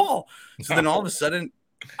good at all. So then all of a sudden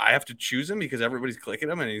I have to choose him because everybody's clicking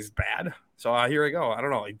him and he's bad. So here I go. I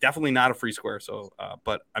don't know. Definitely not a free square. So,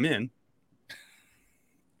 but I'm in.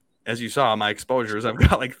 As you saw, my exposures, I've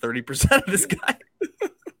got like 30% of this guy.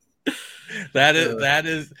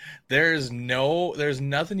 There's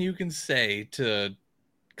nothing you can say to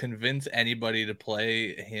convince anybody to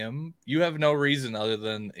play him. You have no reason other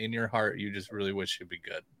than in your heart you just really wish he'd be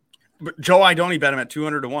good. But Joe Idoni bet him at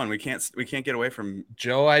 200-1. We can't get away from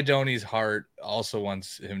Joe Idoni's heart also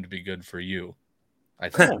wants him to be good for you. I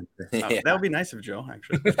think that would be nice of Joe,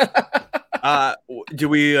 actually. Do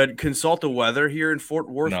we consult the weather here in Fort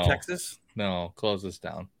Worth, Texas? No, close this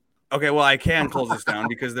down. Okay, well, I can close this down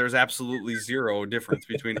because there's absolutely zero difference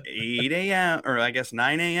between 8 a.m. or I guess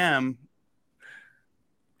 9 a.m.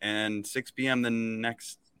 and 6 p.m. the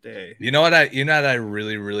next day. You know what I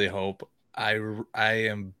really, really hope? I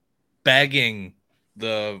am begging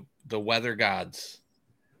the weather gods,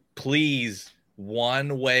 please,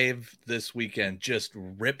 one wave this weekend, just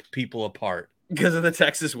rip people apart. Because of the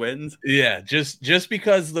Texas winds? Yeah, just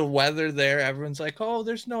because the weather there, everyone's like, oh,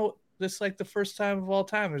 this is like the first time of all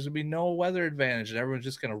time. There's going to be no weather advantage, and everyone's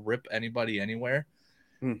just going to rip anybody anywhere.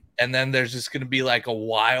 And then there's just going to be like a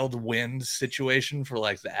wild wind situation for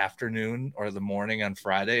like the afternoon or the morning on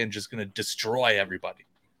Friday and just going to destroy everybody.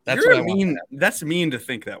 That's what I mean. That's mean to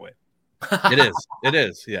think that way. It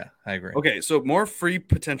is. Yeah, I agree. Okay, so more free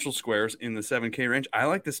potential squares in the 7K range. I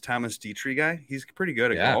like this Thomas Dietrich guy. He's pretty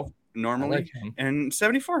good at golf normally. Like and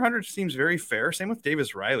 7,400 seems very fair. Same with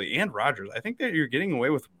Davis Riley and Rogers. I think that you're getting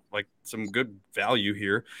away with like some good value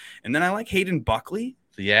here. And then I like Hayden Buckley.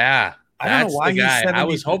 Yeah. I don't know why he's guy. I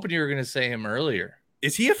was hoping you were going to say him earlier.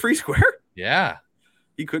 Is he a free square? Yeah.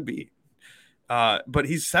 He could be. But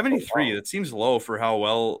he's 73. Oh, wow. That seems low for how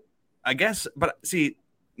well, I guess. But see,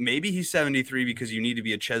 maybe he's 73 because you need to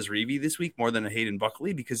be a Ches Reavie this week more than a Hayden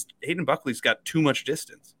Buckley, because Hayden Buckley's got too much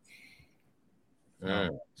distance.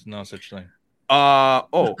 No, it's no such thing.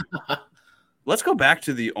 Let's go back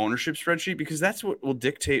to the ownership spreadsheet, because that's what will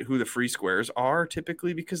dictate who the free squares are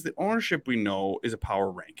typically, because the ownership we know is a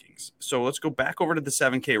power rankings. So let's go back over to the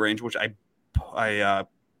 7K range, which I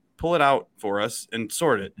pull it out for us and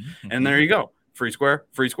sort it. Mm-hmm. And there you go. Free square,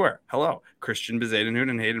 free square. Hello. Christian Bezadenhout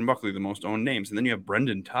and Hayden Buckley, the most owned names. And then you have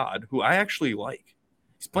Brendan Todd, who I actually like.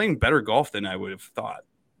 He's playing better golf than I would have thought.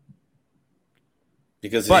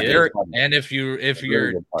 Because Eric, and if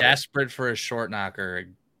you're desperate for a short knocker,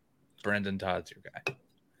 Brendan Todd's your guy.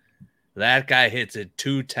 That guy hits it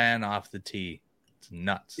 210 off the tee. It's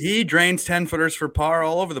nuts. He drains 10-footers for par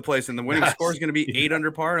all over the place, and the winning score is going to be 8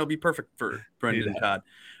 under par. It'll be perfect for Brendan Todd.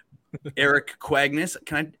 Eric Quagness,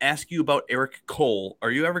 can I ask you about Eric Cole? Are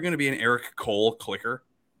you ever going to be an Eric Cole clicker?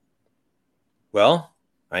 Well,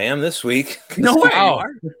 I am this week. No way. I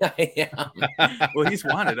am. Well, he's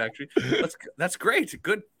wanted, actually. That's great.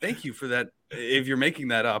 Good. Thank you for that. If you're making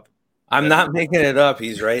that up. I'm not making it up.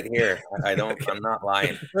 He's right here. I'm not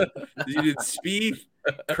lying. You did Spieth,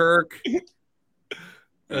 Kirk.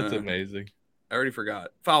 That's amazing. I already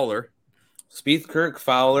forgot. Fowler. Spieth, Kirk,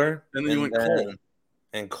 Fowler. And then you went Cole.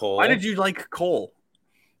 And Cole. Why did you like Cole?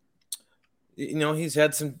 He's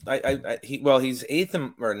had some. He's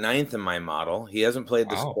 8th or 9th in my model. He hasn't played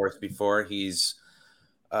this course before. He's,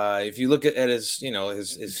 if you look at his,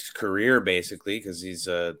 his career basically, because he's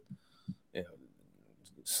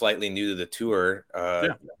slightly new to the tour.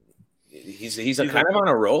 He's kind of on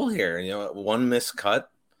a roll here. One missed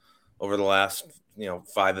cut over the last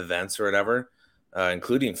 5 events or whatever,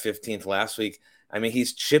 including 15th last week. I mean,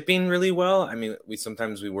 he's chipping really well. I mean, we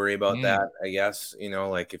sometimes worry about that, I guess,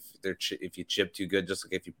 like if you chip too good, just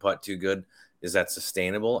like if you putt too good, is that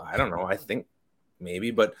sustainable? I don't know. I think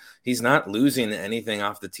maybe, but he's not losing anything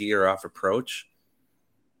off the tee or off approach.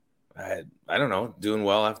 I don't know, doing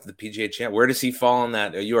well after the PGA Champ. Where does he fall on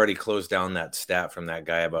that? You already closed down that stat from that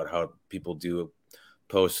guy about how people do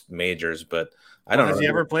post majors, but I don't know. Has he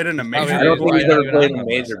ever played in a major? I don't think he's ever played in a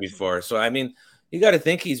major before. So, I mean, you got to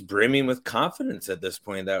think he's brimming with confidence at this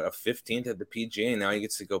point. That a 15th at the PGA, now he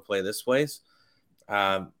gets to go play this place.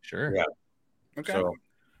 Sure. Yeah. Okay. So,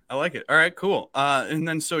 I like it. All right, cool. And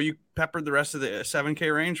then so you peppered the rest of the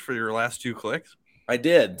 7K range for your last 2 clicks? I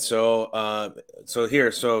did. So I'll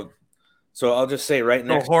just say right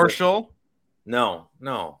next. So Horschel? No.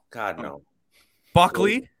 God, no.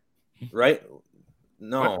 Buckley? Right?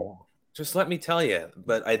 No. What? Just let me tell you.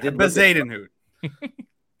 But I did. Bezadenhout.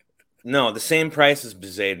 No, the same price as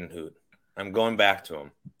Bezadenhout. I'm going back to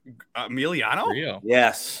him. Emiliano? Rio.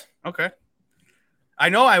 Yes. Okay. I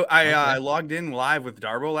know I logged in live with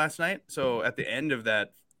Darbo last night. So at the end of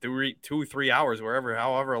that 2-3 hours,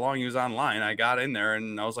 however long he was online, I got in there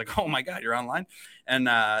and I was like, oh my God, you're online. And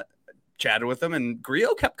chatted with him, and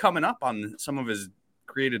Grillo kept coming up on some of his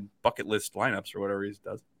created bucket list lineups or whatever he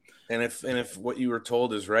does. And if what you were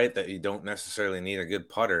told is right, that you don't necessarily need a good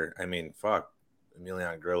putter, I mean, fuck,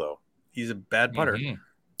 Emiliano Grillo. He's a bad putter. Mm-hmm.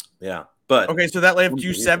 Yeah. But okay, so that left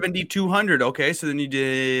you 7,200. Okay, so then you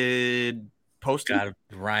did posting. Got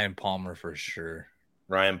Ryan Palmer for sure.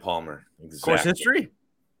 Ryan Palmer. Exactly.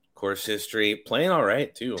 Course history. Playing all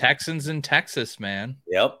right, too. Texans in Texas, man.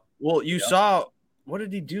 Yep. Well, you saw, what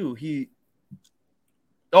did he do? He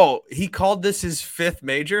called this his 5th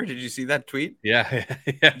major. Did you see that tweet? Yeah.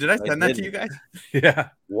 Did I send that to you guys? Yeah.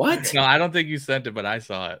 What? No, I don't think you sent it, but I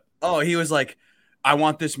saw it. Oh, he was like, I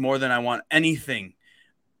want this more than I want anything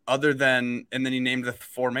other than, and then he named the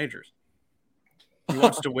 4 majors. He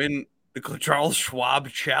wants to win the Charles Schwab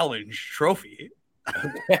Challenge trophy.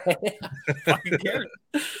 Fucking cares.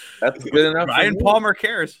 That's good enough. Ryan Palmer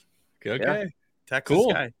cares. Okay. Yeah. Texas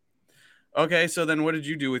guy. Okay, so then what did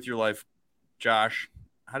you do with your life, Josh?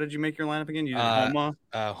 How did you make your lineup again? You did Homa,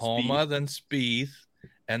 Homa, then Spieth,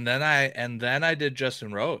 and then I did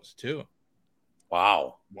Justin Rose too.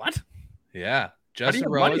 Wow. What? Yeah. Justin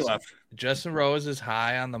Rose is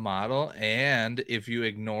high on the model, and if you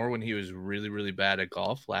ignore when he was really, really bad at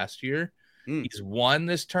golf last year, he's won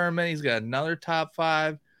this tournament. He's got another top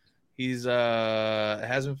 5. He's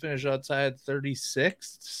hasn't finished outside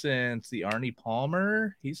 36th since the Arnie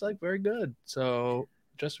Palmer. He's like very good. So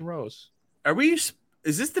Justin Rose.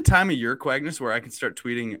 Is this the time of year, Quagness, where I can start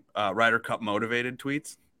tweeting Ryder Cup motivated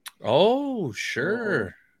tweets? Oh,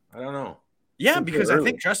 sure. I don't know. Yeah, because I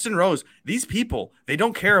think Justin Rose, these people, they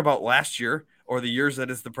don't care about last year or the years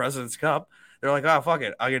that it's the President's Cup. They're like, oh, fuck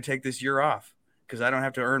it. I'm going to take this year off because I don't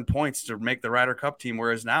have to earn points to make the Ryder Cup team.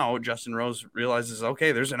 Whereas now Justin Rose realizes,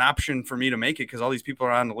 okay, there's an option for me to make it because all these people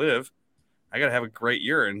are on to live. I got to have a great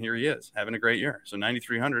year. And here he is having a great year. So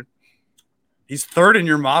 9,300. He's 3rd in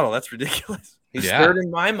your model. That's ridiculous. He's 3rd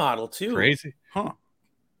in my model, too. Crazy. Huh.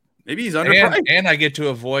 Maybe he's underpriced. And I get to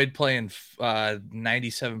avoid playing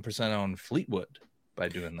 97% on Fleetwood by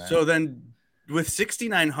doing that. So then with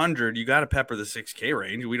 6,900, you got to pepper the 6K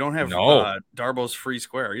range. We don't have Darbo's free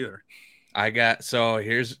square either. I got, so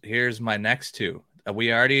here's my next 2.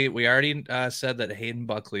 We already said that Hayden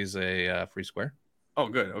Buckley's a free square. Oh,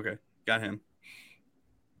 good. Okay, got him.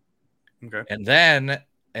 Okay, and then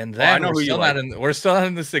I know we're still not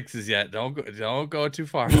in the sixes yet. Don't go too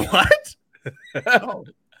far. What? Oh.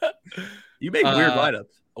 You make weird lineups.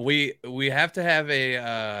 We have to have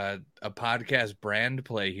a podcast brand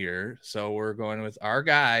play here, so we're going with our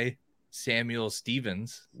guy Samuel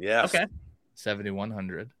Stevens. Yes. Okay.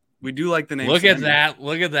 7,100. We do like the name. Look at that!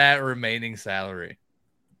 Look at that remaining salary.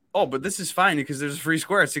 Oh, but this is fine because there's a free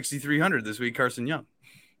square at 6,300 this week. Carson Young.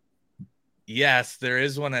 Yes, there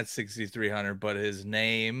is one at 6,300, but his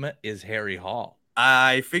name is Harry Hall.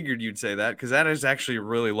 I figured you'd say that because that is actually a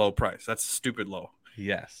really low price. That's stupid low.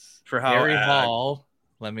 Yes, for how Harry Hall.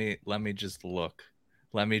 Let me just look.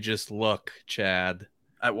 Chad.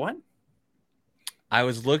 At what? I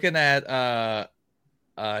was looking at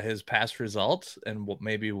his past results and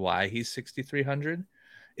maybe why he's 6,300.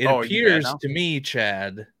 It appears to me,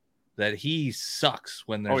 Chad, that he sucks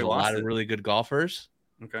when there's a lot of really good golfers.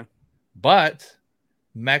 Okay. But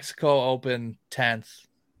Mexico Open 10th,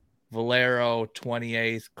 Valero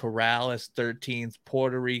 28th, Corrales 13th,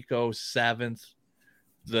 Puerto Rico 7th,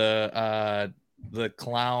 the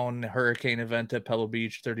Clown Hurricane event at Pebble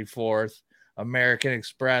Beach 34th, American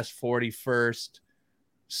Express 41st,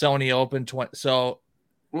 Sony Open 20. So,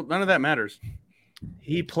 well, none of that matters.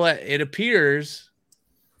 It appears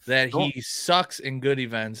that he sucks in good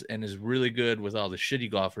events and is really good with all the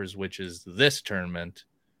shitty golfers, which is this tournament.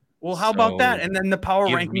 Well, how about that? And then the power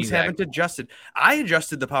rankings haven't adjusted. I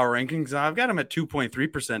adjusted the power rankings. I've got him at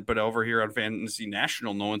 2.3%, but over here on Fantasy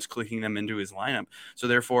National, no one's clicking them into his lineup. So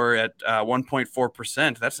therefore, at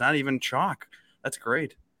 1.4%, that's not even chalk. That's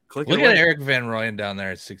great. Look at Eric Van Rooyen down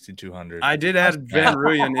there at 6,200. I did add Van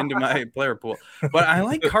Rooyen into my player pool, but I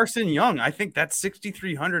like Carson Young. I think that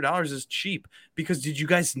 $6,300 is cheap because did you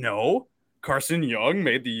guys know Carson Young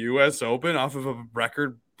made the U.S. Open off of a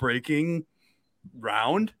record-breaking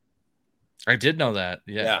round? I did know that.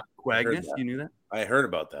 Yeah. Quagness, you knew that? I heard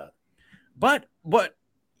about that. But what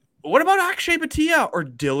about Akshay Bhatia or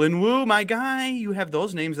Dylan Wu, my guy? You have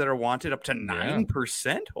those names that are wanted up to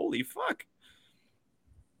 9%. Holy fuck.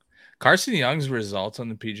 Carson Young's results on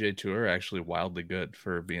the PGA Tour are actually wildly good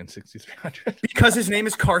for being 6,300. Because his name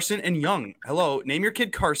is Carson and Young. Hello, name your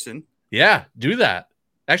kid Carson. Yeah, do that.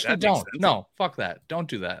 Actually, don't. No, fuck that. Don't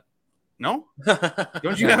do that. No?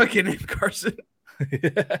 Don't you have a kid named Carson?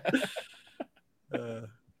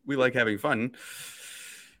 We like having fun.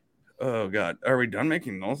 Oh, God. Are we done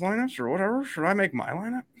making those lineups or whatever? Should I make my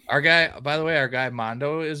lineup? By the way, our guy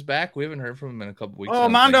Mondo is back. We haven't heard from him in a couple weeks. Oh,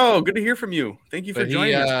 Mondo, good to hear from you. Thank you for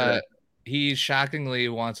joining us today. He shockingly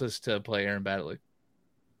wants us to play Aaron Baddeley.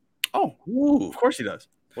 Oh, of course he does.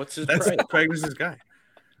 What's his price? Craig was his guy.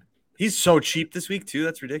 He's so cheap this week, too.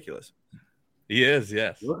 That's ridiculous. He is,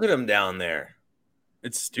 yes. Look at him down there.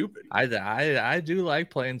 It's stupid. I do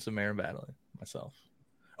like playing some Aaron Baddeley myself.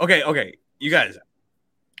 Okay. You guys.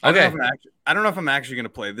 I don't know if I'm actually going to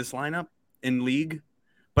play this lineup in League,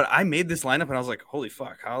 but I made this lineup and I was like, holy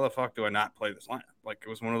fuck, how the fuck do I not play this lineup? Like, it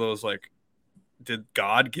was one of those, like, did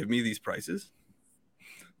God give me these prices?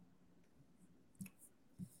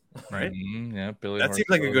 Right? Mm-hmm. Yeah, Billy. That seems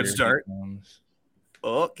like a good start.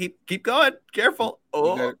 Oh, keep going. Careful.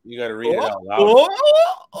 Oh, you got to read it out loud.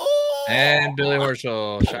 And Billy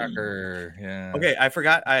Horschel, shocker. Yeah. Okay, I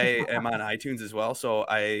forgot I am on iTunes as well. So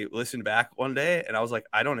I listened back one day and I was like,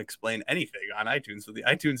 I don't explain anything on iTunes. So the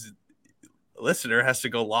iTunes listener has to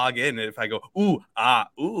go log in. And if I go, ooh, how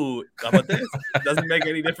about this? It doesn't make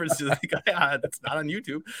any difference to the guy that's not on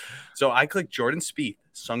YouTube. So I clicked Jordan Spieth,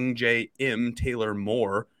 Sung Jae Im, Taylor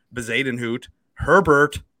Moore, Bezadenhout,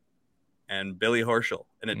 Herbert, and Billy Horschel.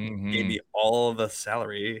 And it gave me all the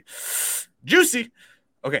salary. Juicy.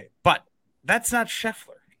 Okay, but that's not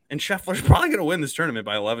Scheffler. And Scheffler's probably going to win this tournament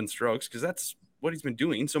by 11 strokes because that's what he's been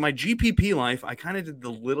doing. So my GPP life, I kind of did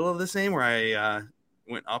the little of the same where I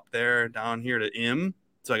went up there, down here to Im.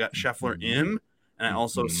 So I got Scheffler Im. And I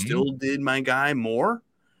also still did my guy Moore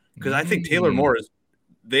because I think Taylor Moore is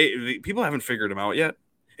 – people haven't figured him out yet.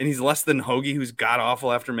 And he's less than Hoagie, who's god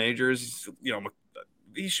awful after majors.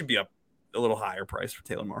 He should be a little higher price for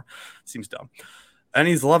Taylor Moore. Seems dumb. And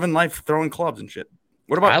he's loving life throwing clubs and shit.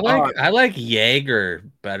 What about I like Jaeger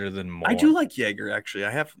better than Moore. I do like Jaeger, actually.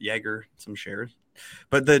 I have Jaeger some shares.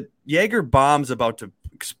 But the Jaeger bomb's about to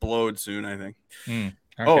explode soon, I think. Okay.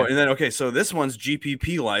 Oh, and then so this one's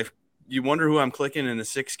GPP life. You wonder who I'm clicking in the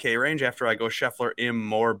 6K range after I go Scheffler, Im,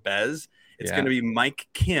 Moore, Bez. It's going to be Mike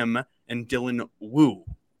Kim and Dylan Wu.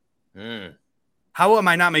 How am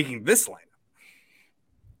I not making this lineup?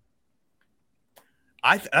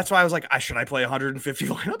 That's why I was like, should I play 150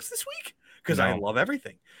 lineups this week? because I love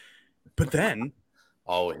everything. But then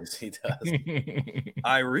always he does.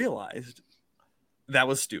 I realized that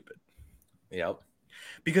was stupid. Yep.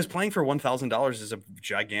 Because playing for $1,000 is a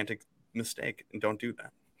gigantic mistake, and don't do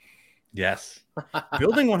that. Yes.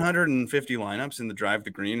 Building 150 lineups in the drive to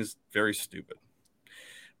green is very stupid.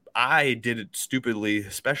 I did it stupidly,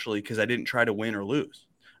 especially because I didn't try to win or lose.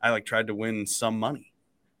 I tried to win some money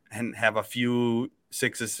and have a few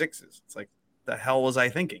sixes. It's like, the hell was I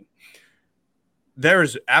thinking?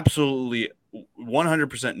 There's absolutely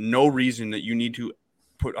 100% no reason that you need to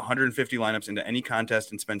put 150 lineups into any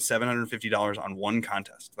contest and spend $750 on one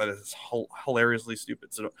contest. That is hilariously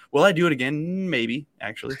stupid. So will I do it again? Maybe,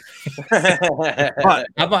 actually. But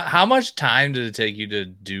how much time did it take you to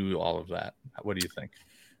do all of that? What do you think?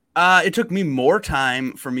 It took me more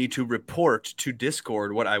time for me to report to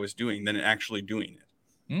Discord what I was doing than actually doing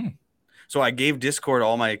it. So I gave Discord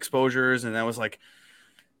all my exposures, and that was like,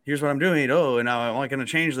 here's what I'm doing. Oh, and now I'm only going to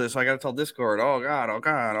change this. So I got to tell Discord, oh God.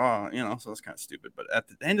 So it's kind of stupid. But at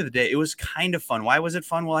the end of the day, it was kind of fun. Why was it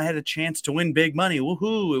fun? Well, I had a chance to win big money.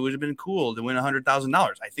 Woohoo. It would have been cool to win $100,000.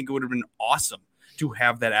 I think it would have been awesome to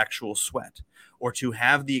have that actual sweat, or to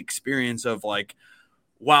have the experience of like,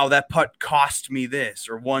 wow, that putt cost me this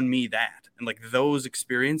or won me that. And like those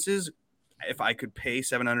experiences, if I could pay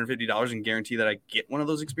 $750 and guarantee that I get one of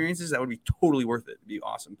those experiences, that would be totally worth it. It'd be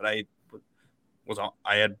awesome. But I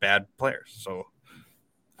had bad players, so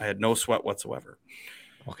I had no sweat whatsoever.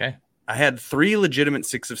 Okay. I had 3 legitimate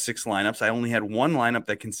 6 of 6 lineups. I only had one lineup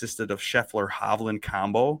that consisted of Scheffler Hovland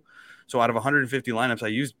combo. So out of 150 lineups, I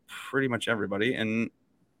used pretty much everybody, and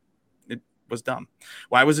it was dumb.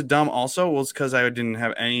 Why was it dumb? Also, was because I didn't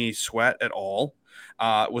have any sweat at all.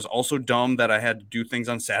 It was also dumb that I had to do things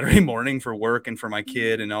on Saturday morning for work and for my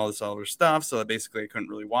kid and all this other stuff. So basically, I couldn't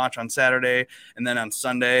really watch on Saturday. And then on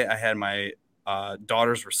Sunday, I had my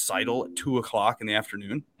daughter's recital at 2:00 in the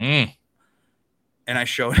afternoon. And I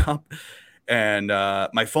showed up, and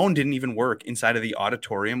my phone didn't even work inside of the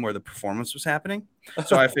auditorium where the performance was happening.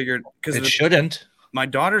 So I figured, because it shouldn't. My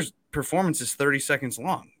daughter's performance is 30 seconds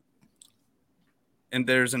long, and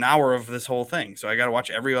there's an hour of this whole thing. So I got to watch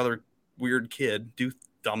every other weird kid do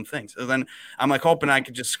dumb things. So then I'm like hoping I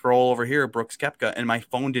could just scroll over here, Brooks Koepka, and my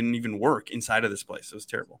phone didn't even work inside of this place. It was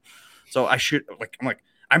terrible. So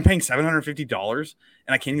I'm paying $750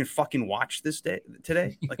 and I can't even fucking watch this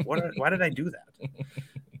today. Like, why did I do that?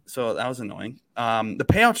 So that was annoying. The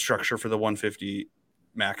payout structure for the 150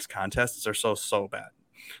 max contests are so bad.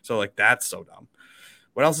 So like, that's so dumb.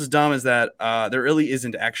 What else is dumb is that there really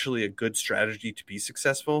isn't actually a good strategy to be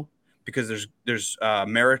successful, because there's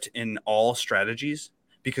merit in all strategies,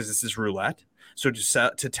 because this is roulette. So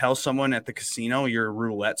to tell someone at the casino your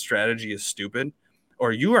roulette strategy is stupid,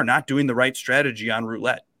 or you are not doing the right strategy on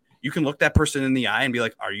roulette, you can look that person in the eye and be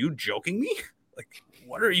like, are you joking me? Like,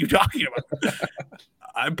 what are you talking about?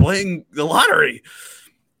 I'm playing the lottery.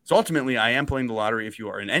 So ultimately, I am playing the lottery if you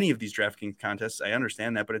are in any of these DraftKings contests. I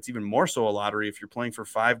understand that, but it's even more so a lottery if you're playing for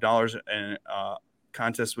 $5 and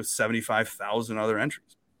contest with 75,000 other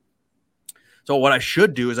entries. So what I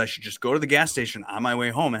should do is I should just go to the gas station on my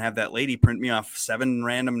way home and have that lady print me off 7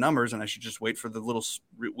 random numbers, and I should just wait for the little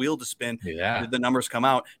wheel to spin. Yeah. Did the numbers come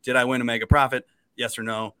out? Did I win a mega profit? Yes or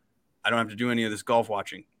no? I don't have to do any of this golf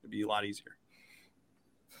watching. It'd be a lot easier.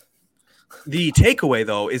 The takeaway,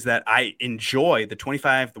 though, is that I enjoy the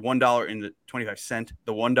 $25, the $1 and the 25 cent,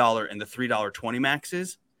 the $1 and the $3.20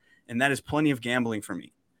 maxes, and that is plenty of gambling for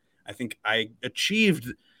me. I think I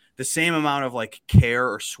achieved the same amount of like care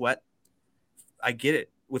or sweat. I get it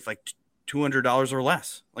with like $200 or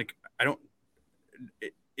less. Like, I don't.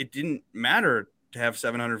 It didn't matter to have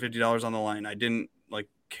 $750 on the line. I didn't like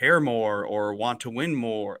care more or want to win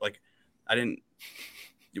more. Like, I didn't.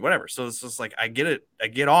 Whatever. So it's just like, I get it. I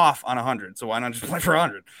get off on 100. So why not just play for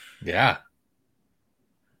 100? Yeah.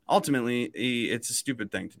 Ultimately, it's a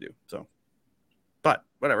stupid thing to do. So, but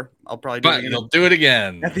whatever. I'll probably do it again. You'll do it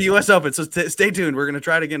again At the U.S. Open. So stay tuned. We're going to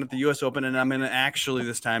try it again at the U.S. Open, and I'm going to actually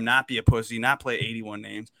this time not be a pussy, not play 81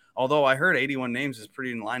 names. Although I heard 81 names is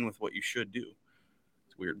pretty in line with what you should do.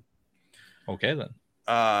 It's weird. Okay, then.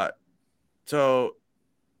 So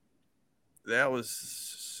that was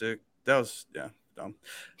sick. That was, yeah, dumb.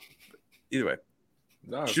 Either way,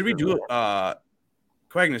 should we do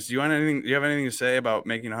Quagnus, do you have anything to say about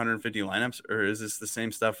making 150 lineups, or is this the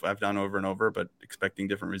same stuff I've done over and over but expecting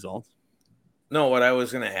different results? No, what I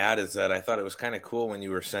was going to add is that I thought it was kind of cool when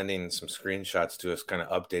you were sending some screenshots to us, kind of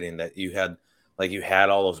updating that you had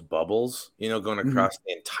all those bubbles, going across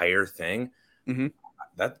the entire thing. Mm-hmm.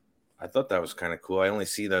 I thought that was kind of cool. I only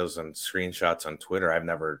see those on screenshots on Twitter. I've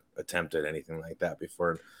never attempted anything like that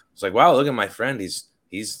before. It's like, wow, look at my friend. He's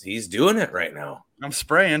he's doing it right now. I'm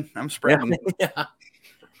spraying. I'm spreading. Yeah.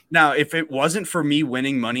 Now, if it wasn't for me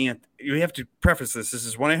winning money, you have to preface this. This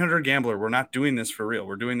is 1-800-GAMBLER. We're not doing this for real.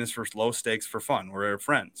 We're doing this for low stakes for fun. We're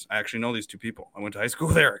friends. I actually know these two people. I went to high school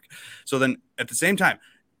with Eric. So then at the same time,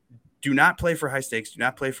 do not play for high stakes. Do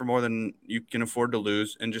not play for more than you can afford to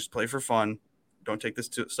lose, and just play for fun. Don't take this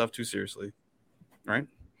stuff too seriously. Right?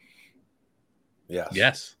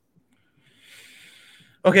 Yes.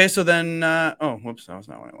 Okay, so then, whoops, that was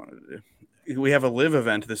not what I wanted to do. We have a live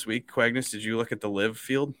event this week. Quagnus, did you look at the live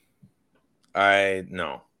field?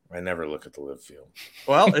 No, I never look at the live field.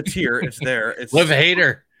 Well, it's here. It's there. It's Live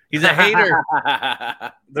hater. He's a hater.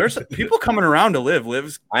 There's people coming around to live.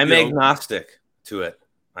 Lives. I'm agnostic to it.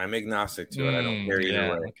 I don't care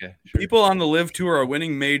either way. Okay, sure. People on the live tour are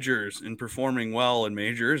winning majors and performing well in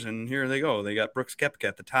majors, and here they go. They got Brooks Koepka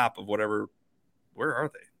at the top of whatever. Where are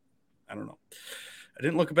they? I don't know. I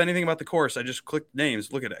didn't look up anything about the course. I just clicked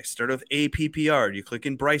names. Look at it. I started with APPR. You click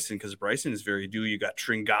in Bryson because Bryson is very due. You got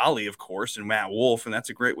Tringali, of course, and Matt Wolff, and that's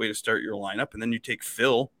a great way to start your lineup. And then you take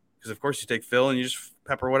Phil because, of course, you take Phil and you just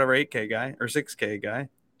pepper whatever 8K guy or 6K guy.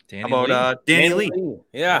 Danny How about Danny Lee?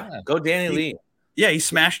 Yeah, go Danny Lee. Yeah, he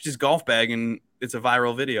smashed his golf bag, and it's a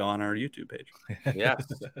viral video on our YouTube page. Yeah.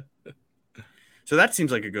 So that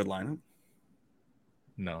seems like a good lineup.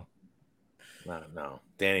 No.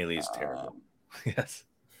 Danny Lee's terrible. Yes.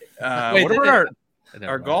 What about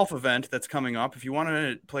our golf event that's coming up? If you want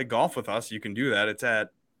to play golf with us, you can do that. It's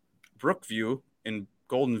at Brookview in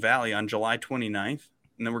Golden Valley on July 29th.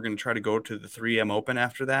 And then we're going to try to go to the 3M Open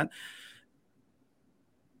after that.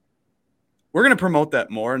 We're going to promote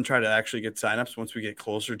that more and try to actually get signups once we get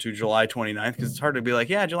closer to July 29th, because it's hard to be like,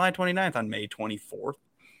 yeah, July 29th on May 24th.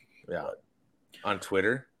 Yeah. On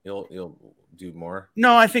Twitter, you'll do more.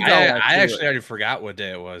 No, I think I actually already forgot what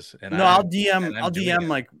day it was. And I'll DM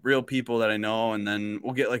like real people that I know, and then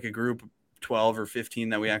we'll get like a group of 12 or 15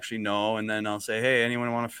 that we actually know, and then I'll say, hey,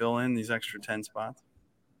 anyone want to fill in these extra 10 spots?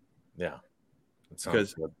 Yeah.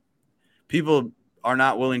 Because people are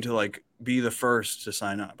not willing to like be the first to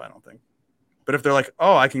sign up, I don't think. But if they're like,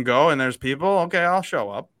 oh, I can go and there's people, okay, I'll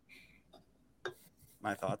show up.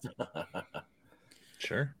 My thoughts.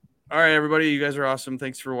 Sure. All right, everybody, you guys are awesome.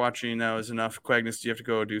 Thanks for watching. That was enough. Quagnus, do you have to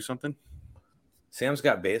go do something? Sam's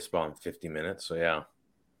got baseball in 50 minutes, so yeah.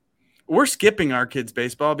 We're skipping our kid's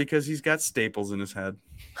baseball because he's got staples in his head.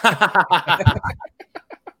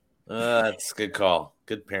 That's a good call.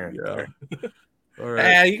 Good parent. Yeah. All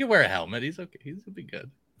right. You can wear a helmet. He's okay. He's gonna be good.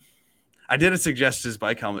 I did suggest his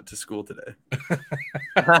bike helmet to school today.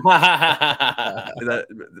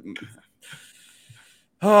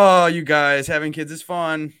 Oh, you guys, having kids is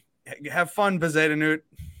fun. Have fun, Bazetanut.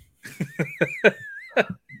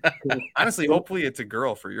 Honestly, hopefully it's a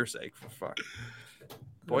girl for your sake. For fuck.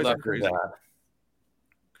 Boys are crazy.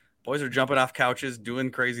 Boys are jumping off couches, doing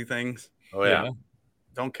crazy things. Oh, yeah.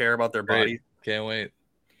 Don't care about their body. Can't wait.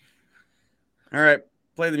 All right.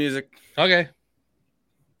 Play the music. Okay.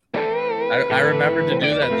 I remembered to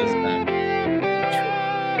do that this time.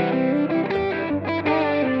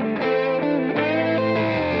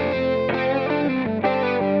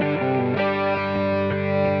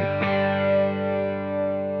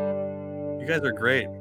 You guys are great.